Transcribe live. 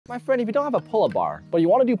My friend, if you don't have a pull-up bar, but you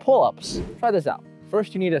want to do pull-ups, try this out.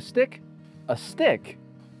 First, you need a stick,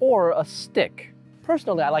 or a stick.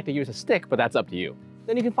 Personally, I like to use a stick, but that's up to you.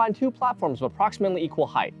 Then you can find 2 platforms of approximately equal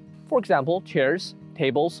height. For example, chairs,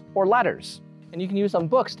 tables, or ladders. And you can use some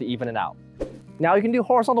books to even it out. Now you can do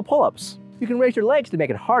horizontal pull-ups. You can raise your legs to make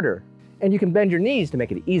it harder, and you can bend your knees to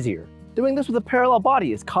make it easier. Doing this with a parallel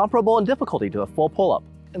body is comparable in difficulty to a full pull-up.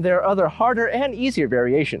 And there are other harder and easier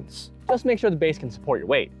variations. Just make sure the base can support your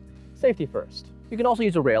weight. Safety first. You can also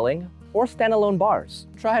use a railing or standalone bars.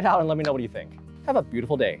 Try it out and let me know what you think. Have a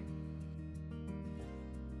beautiful day.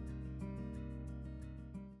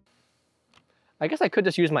 I guess I could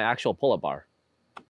just use my actual pull-up bar.